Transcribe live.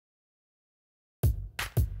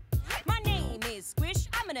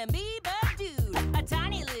an amoeba dude, a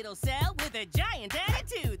tiny little cell with a giant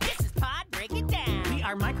attitude. This is Pod Break It Down. We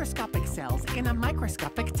are microscopic cells in a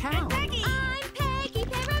microscopic town. And Peggy! I'm Peggy,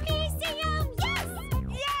 paramecium, yes!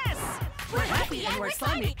 Yes! We're happy and we're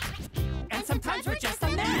slimy. And sometimes we're just a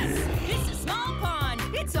mess. This is Small Pond.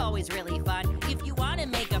 It's always really fun. If you want to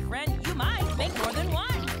make a friend, you might make more than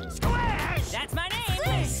one. Squish! That's my name.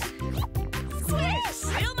 Squish! Squish!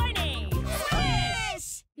 Still my name.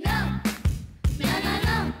 Squish! No! No, no,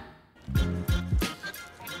 no!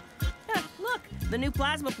 Look, the new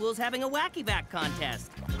plasma pool's having a wacky vac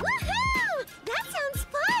contest. Woohoo! That sounds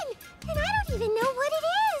fun! And I don't even know what it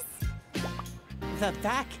is! The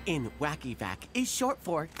vac in Wacky Vac is short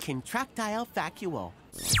for contractile vacuole.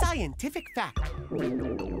 Scientific fact.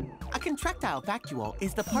 A contractile vacuole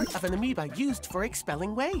is the part of an amoeba used for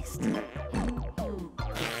expelling waste.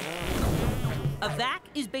 A vac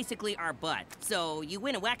is basically our butt. So you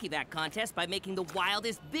win a wacky vac contest by making the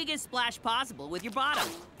wildest, biggest splash possible with your bottom.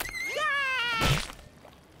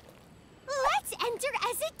 Let's enter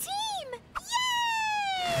as a team!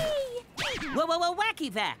 Yay! Whoa, whoa, whoa, wacky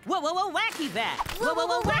vac! Whoa, whoa, whoa, wacky vac! Whoa, whoa,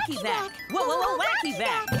 whoa, wacky vac! Whoa, whoa, whoa, wacky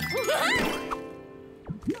vac!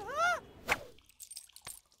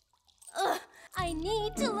 Ugh, I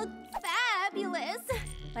need to look fabulous.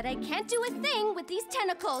 But I can't do a thing with these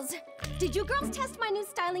tentacles. Did you girls test my new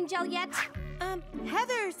styling gel yet?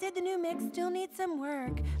 Heather said the new mix still needs some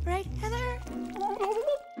work. Right, Heather?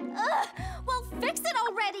 Well, fix it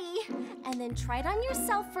already. And then try it on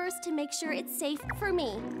yourself first to make sure it's safe for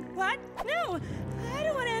me. What? No, I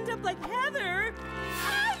don't want to end up like Heather.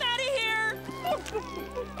 I'm out of here.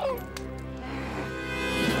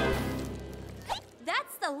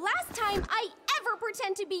 That's the last time I ever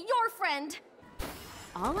pretend to be your friend.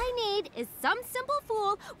 All I need is some simple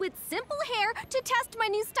fool with simple hair to test my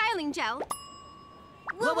new styling gel.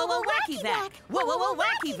 Whoa, whoa, whoa, wacky vac! Whoa, whoa, whoa,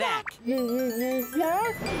 wacky vac!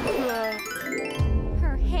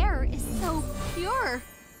 Her hair is so pure.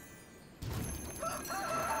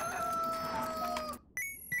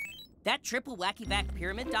 That triple wacky vac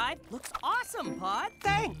pyramid dive looks awesome, Pod.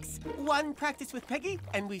 Thanks. One practice with Peggy,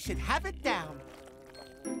 and we should have it down.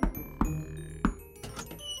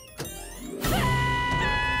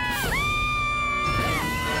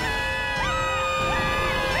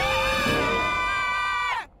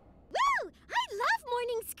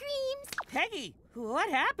 Peggy, what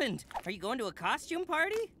happened? Are you going to a costume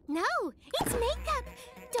party? No, it's makeup.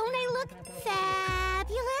 Don't I look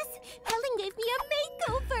fabulous? Helen gave me a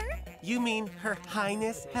makeover. You mean Her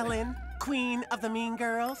Highness Helen, Queen of the Mean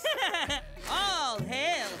Girls? All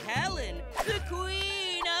hail Helen, the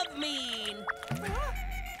Queen of Mean.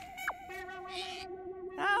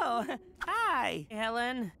 Oh, hi,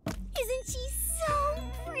 Helen. Isn't she so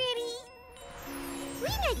pretty? We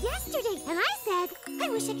met yesterday, and I said, I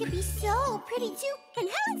wish I could be so pretty too. And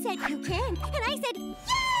Helen said, you can. And I said, yay!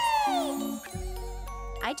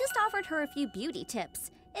 I just offered her a few beauty tips.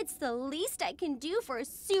 It's the least I can do for a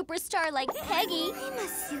superstar like Peggy. I'm a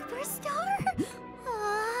superstar?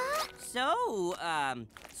 So,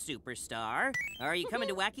 superstar, are you coming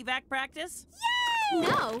to wacky vac practice? Yay!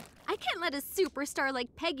 No, I can't let a superstar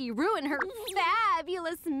like Peggy ruin her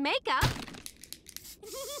fabulous makeup.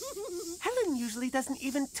 Helen usually doesn't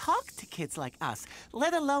even talk to kids like us,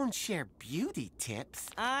 let alone share beauty tips.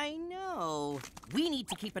 I know. We need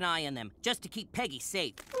to keep an eye on them, just to keep Peggy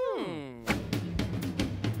safe.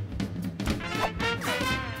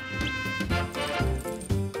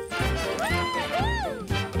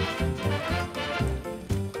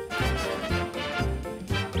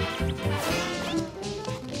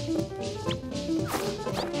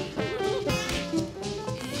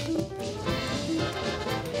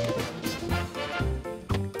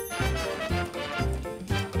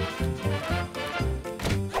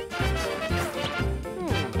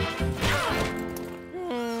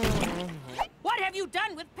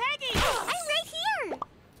 Done with Peggy! I'm right here!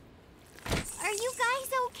 Are you guys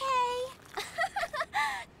okay?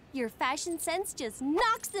 Your fashion sense just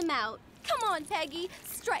knocks them out. Come on, Peggy,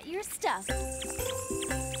 strut your stuff.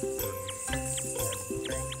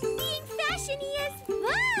 Being fashion-y is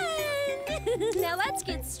fun! Now let's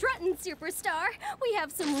get strutting, superstar. We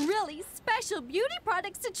have some really special beauty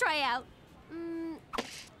products to try out.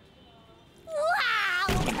 Wow!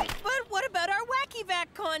 But what about our wacky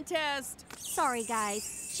vac contest? Sorry, guys.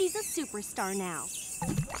 She's a superstar now.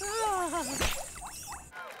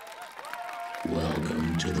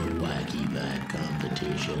 Welcome to the Wacky Vac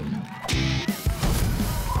competition.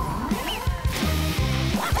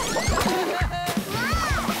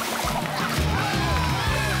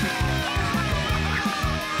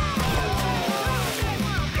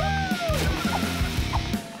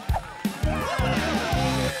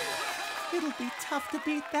 tough to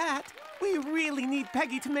beat that. We really need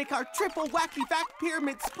Peggy to make our triple wacky vac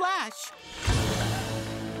pyramid splash.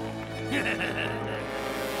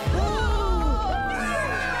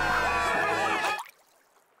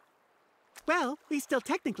 Well, we still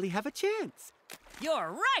technically have a chance.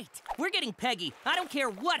 You're right! We're getting Peggy. I don't care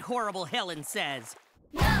what horrible Helen says.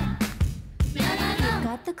 You've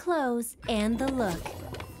got the clothes and the look.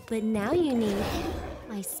 But now you need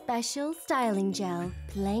my special styling gel,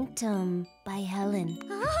 Plankton by Helen.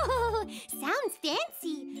 Oh, sounds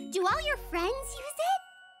fancy. Do all your friends use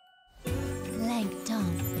it?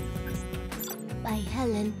 Plankton by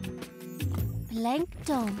Helen.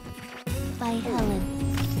 Plankton by Helen.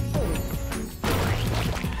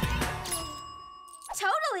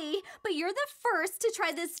 Totally! But you're the first to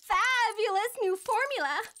try this fabulous new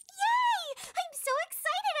formula. Yay! I'm so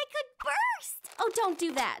excited I could burst. Oh, don't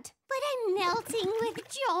do that. But I'm melting with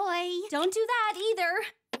joy. Don't do that either.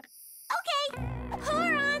 Okay,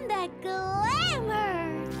 pour on the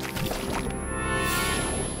glamour.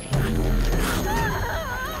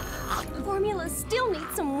 Formula still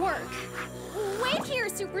needs some work. Wait here,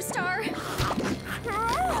 superstar.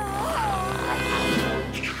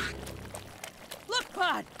 Look,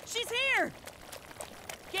 Pod! She's here!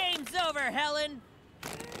 Game's over, Helen.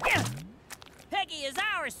 Peggy is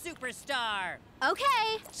our superstar.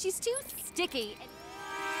 Okay, she's too sticky.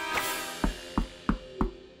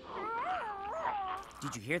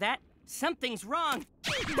 Did you hear that? Something's wrong.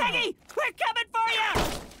 Peggy, we're coming for you!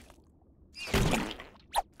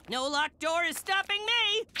 No locked door is stopping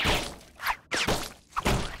me!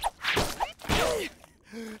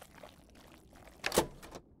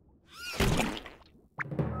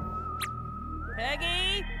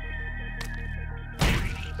 Peggy?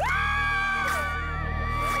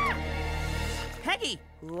 Peggy,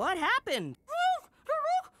 what happened?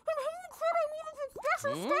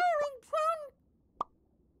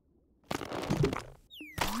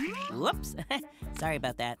 Whoops. Sorry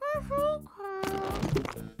about that.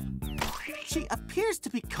 She appears to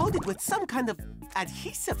be coated with some kind of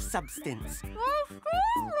adhesive substance.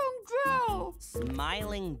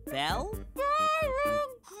 Smiling Bell?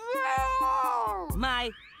 My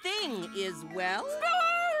thing is well?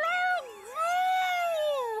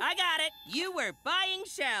 I got it. You were buying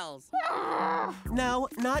shells. No,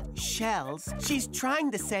 not shells. She's trying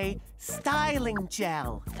to say styling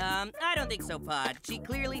gel. I don't think so, Pod. She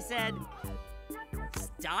clearly said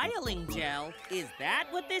styling gel. Is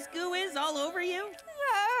that what this goo is all over you?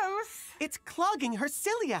 It's clogging her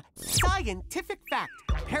cilia. Scientific fact.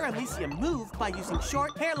 Paramecium move by using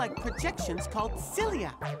short hair-like projections called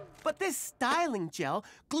cilia. But this styling gel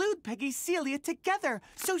glued Peggy's cilia together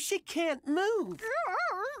so she can't move.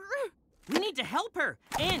 We need to help her,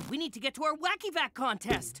 and we need to get to our Wacky Vac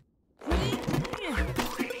contest. Wow,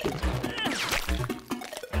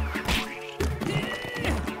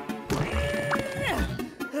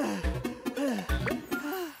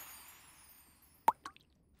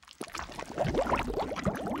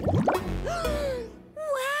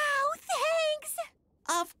 thanks!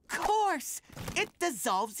 Of course! It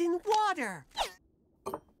dissolves in water.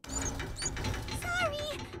 Sorry,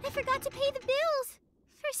 I forgot to pay the bills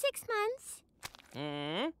for 6 months.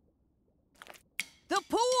 The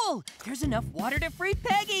pool! There's enough water to free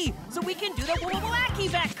Peggy, so we can do the Wacky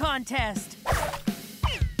Vac contest.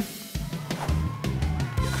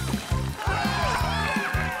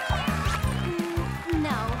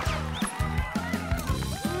 No.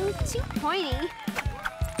 Too pointy.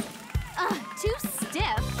 Too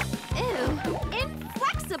stiff. Ew.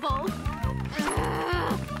 Inflexible.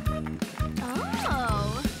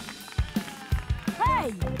 Oh. Hey,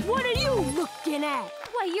 what are you looking at?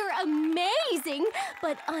 Why, you're amazing,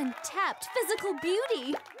 but untapped physical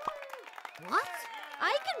beauty. What?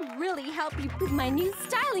 I can really help you with my new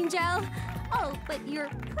styling gel. Oh, but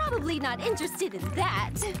you're probably not interested in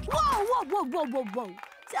that. Whoa, whoa, whoa, whoa, whoa, whoa.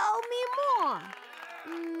 Tell me more.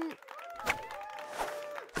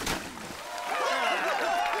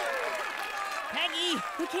 Peggy,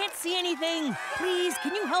 we can't see anything. Please,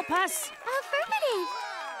 can you help us? Affirmative.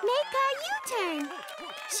 Make a U-turn.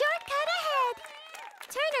 Shortcut ahead.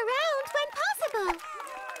 Turn around when possible.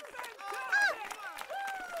 Ah.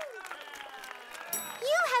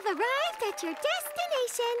 You have arrived at your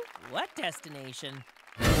destination. What destination?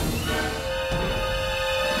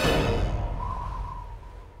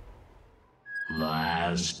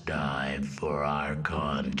 Last dive for our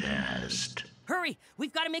contest. Hurry,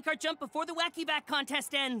 we've got to make our jump before the Wacky Vac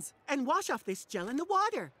contest ends. And wash off this gel in the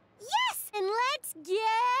water. Yes, and let's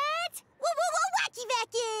get wacky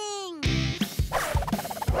vacking.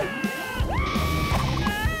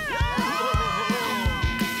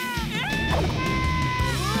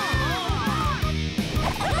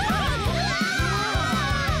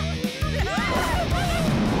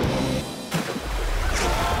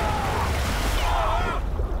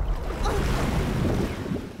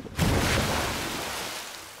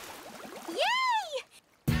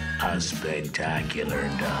 spectacular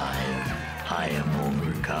dive. I am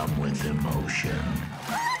overcome with emotion.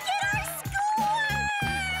 Look at our scores!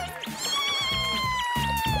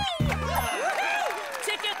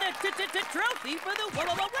 Ticket the trophy for the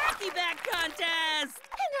Wacky Vac contest!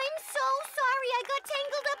 And I'm so sorry I got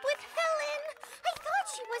tangled up with Helen. I thought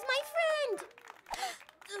she was my friend.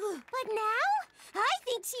 But now, I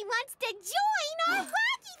think she wants to join our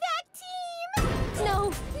Wacky Vac team!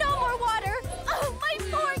 No, no more water! Oh, my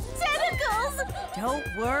poor tentacles! Don't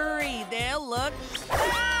worry, they'll look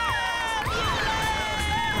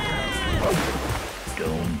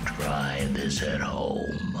Don't try this at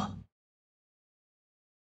home.